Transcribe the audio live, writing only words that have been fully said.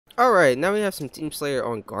Alright, now we have some Team Slayer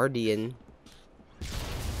on Guardian.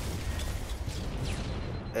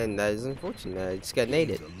 And that is unfortunate. I just got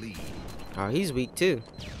naded. Oh, he's weak too.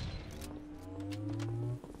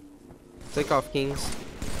 Take off, Kings.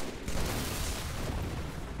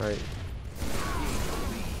 Alright.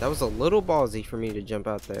 That was a little ballsy for me to jump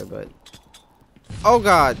out there, but... Oh,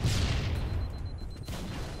 God!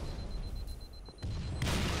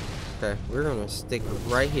 Okay, we're gonna stick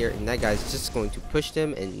right here, and that guy's just going to push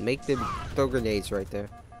them and make them throw grenades right there.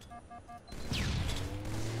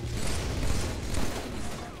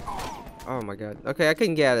 Oh my God. Okay, I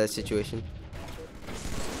couldn't get out of that situation.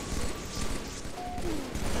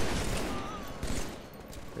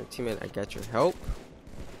 Right, teammate, I got your help.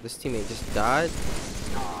 This teammate just died.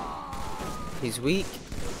 He's weak.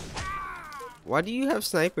 Why do you have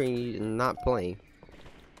sniper and you're not playing?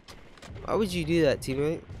 Why would you do that,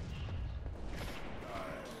 teammate?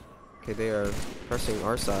 Okay, they are pressing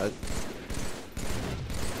our side.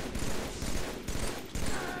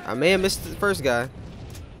 I may have missed the first guy.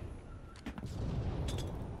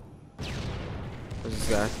 Where's this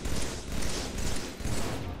guy?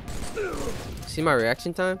 See my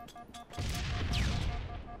reaction time?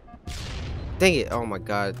 Dang it. Oh my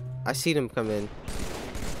God. I see them come in.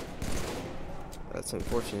 That's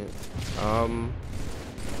unfortunate. I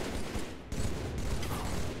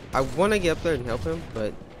want to get up there and help him,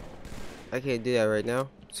 but I can't do that right now.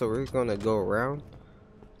 So we're gonna go around.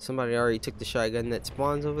 Somebody already took the shotgun that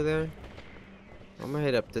spawns over there. I'm gonna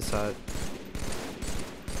head up this side.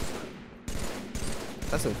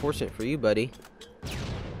 That's unfortunate for you, buddy.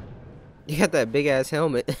 You got that big ass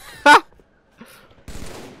helmet. Oh,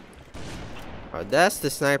 that's the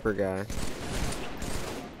sniper guy.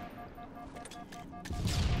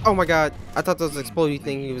 Oh my God. I thought there was an exploding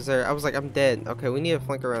thing. He was there. I was like, I'm dead. Okay, we need to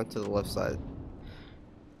flank around to the left side.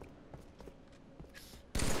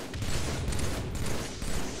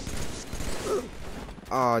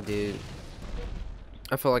 Oh, dude.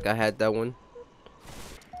 I feel like I had that one.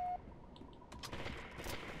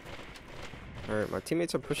 Alright, my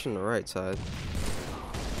teammates are pushing the right side.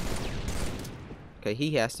 Okay,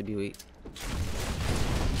 he has to be weak.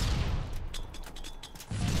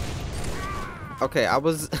 Okay, I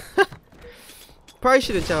was... Probably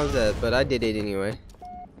should have challenged that, but I did it anyway.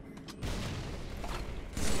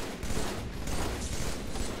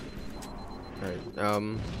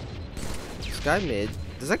 Alright, Sky mid.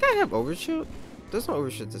 Does that guy have overshoot? There's no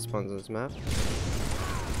overshoot that spawns on this map.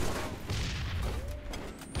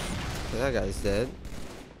 Okay, that guy's dead.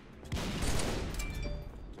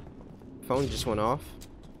 Phone just went off.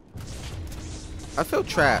 I feel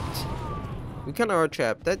trapped. We kind of are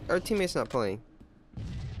trapped. That our teammate's not playing.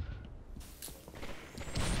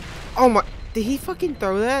 Oh my! Did he fucking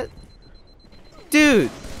throw that?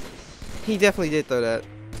 Dude! He definitely did throw that.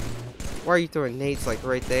 Why are you throwing nades like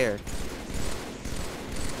right there?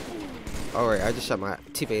 Alright, I just shot my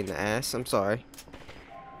teammate in the ass. I'm sorry.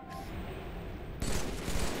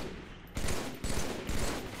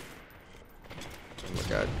 Oh my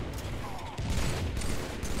God.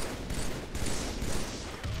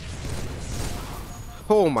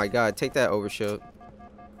 Oh my God, take that overshoot.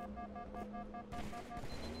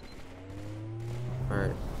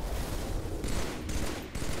 Alright.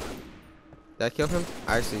 Did I kill him?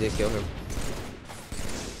 I actually did kill him.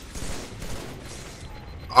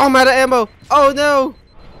 Oh, I'm out of ammo. Oh no.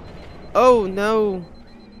 Oh no.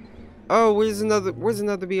 Oh, where's another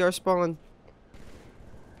BR spawn?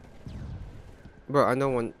 Bro, I know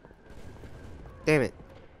one. Damn it.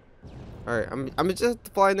 Alright, I'm just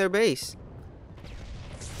flying their base.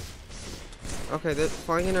 Okay,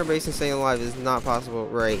 flying in our base and staying alive is not possible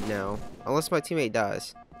right now. Unless my teammate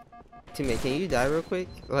dies. Teammate, can you die real quick?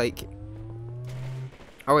 Like...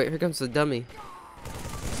 Oh wait, here comes the dummy.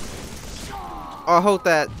 Oh, hold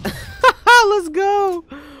that. Let's go.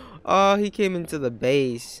 Oh, he came into the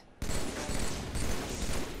base.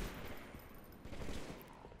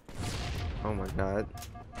 Oh my God.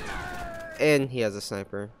 And he has a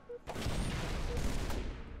sniper.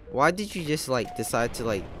 Why did you just like decide to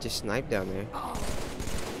like just snipe down there?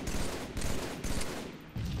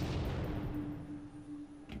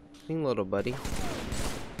 Little buddy.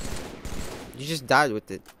 You just died with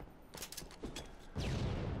it.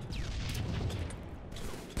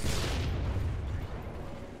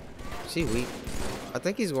 Is he weak? I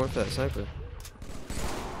think he's going for that sniper.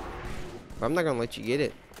 But I'm not gonna let you get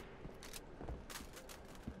it.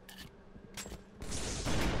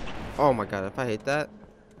 Oh my God, if I hit that.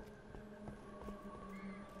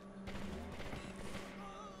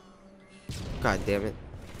 God damn it.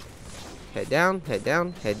 Head down, head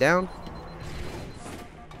down, head down.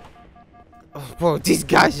 Oh, Bro, these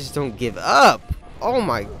guys just don't give up. Oh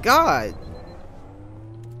my god.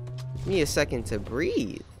 Give me a second to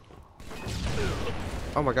breathe.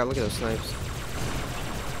 Oh my god, look at those snipes.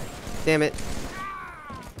 Damn it.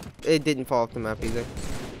 It didn't fall off the map either.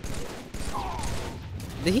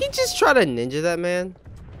 Did he just try to ninja that man?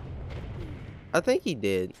 I think he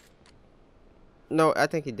did. No, I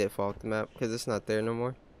think he did fall off the map because it's not there no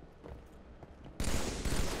more.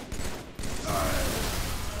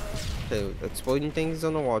 Okay, exploding things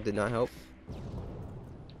on the wall did not help.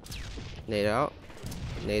 Nade out.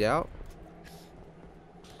 Nade out.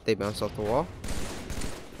 They bounce off the wall.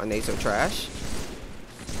 My nades are trash.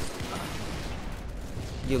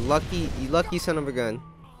 You lucky son of a gun.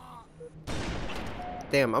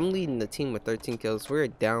 Damn, I'm leading the team with 13 kills. We're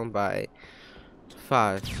down by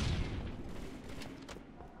 5.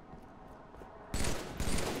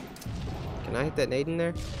 Can I hit that nade in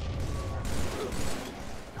there?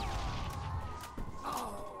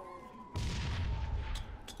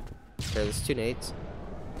 Okay, there's 2 nades.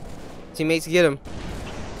 Teammates, get him.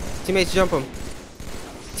 Teammates, jump him.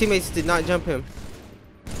 Teammates did not jump him.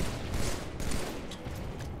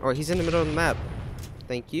 Oh, he's in the middle of the map.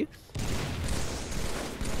 Thank you.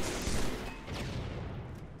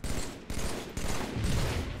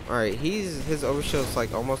 Alright, his overshield's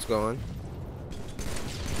like almost gone.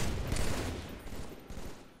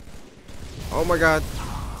 Oh my god.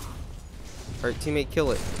 Alright, teammate,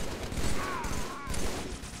 kill it.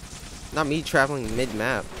 Not me traveling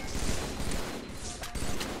mid-map.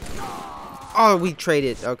 Oh, we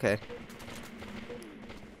traded. Okay.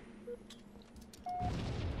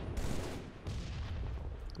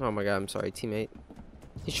 Oh my god, I'm sorry, teammate.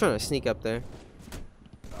 He's trying to sneak up there.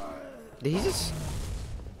 Did he just...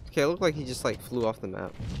 Okay, it looked like he just like flew off the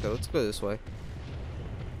map. Okay, let's go this way.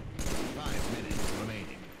 5 minutes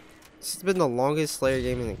remaining. This has been the longest Slayer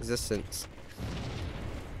game in existence.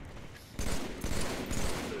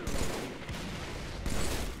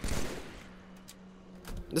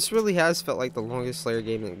 This really has felt like the longest Slayer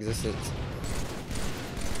game in existence.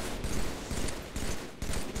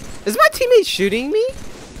 Is my teammate shooting me?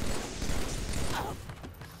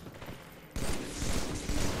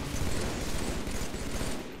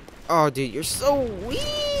 Oh, dude, you're so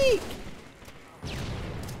weak.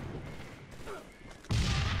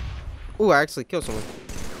 Ooh, I actually killed someone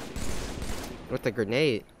with a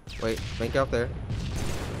grenade. Wait, bank out there.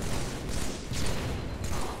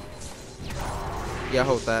 Yeah,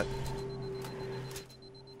 hold that.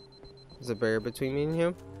 There's a barrier between me and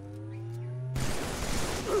him.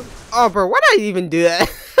 Oh, bro, why did I even do that?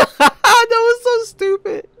 That was so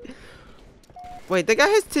stupid. Wait, that guy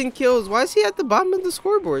has 10 kills. Why is he at the bottom of the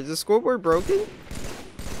scoreboard? Is the scoreboard broken?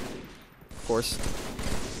 Of course.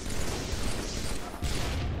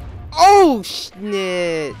 Oh,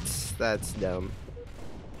 shit. That's dumb.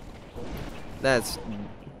 That's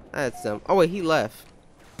dumb. Oh, wait, he left.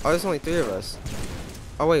 Oh, there's only 3 of us.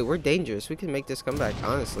 Oh, wait, we're dangerous. We can make this comeback,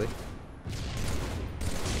 honestly.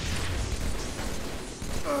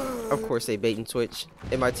 Of course, they bait and switch.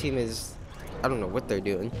 And my team is... I don't know what they're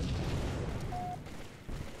doing.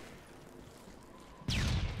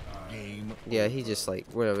 Yeah, he just like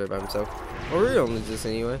went over there by himself. Well, we're gonna lose this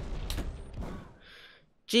anyway.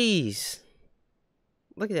 Jeez.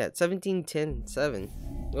 Look at that. 17, 10, 7.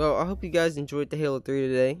 Well, I hope you guys enjoyed the Halo 3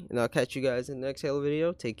 today. And I'll catch you guys in the next Halo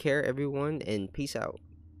video. Take care, everyone, and peace out.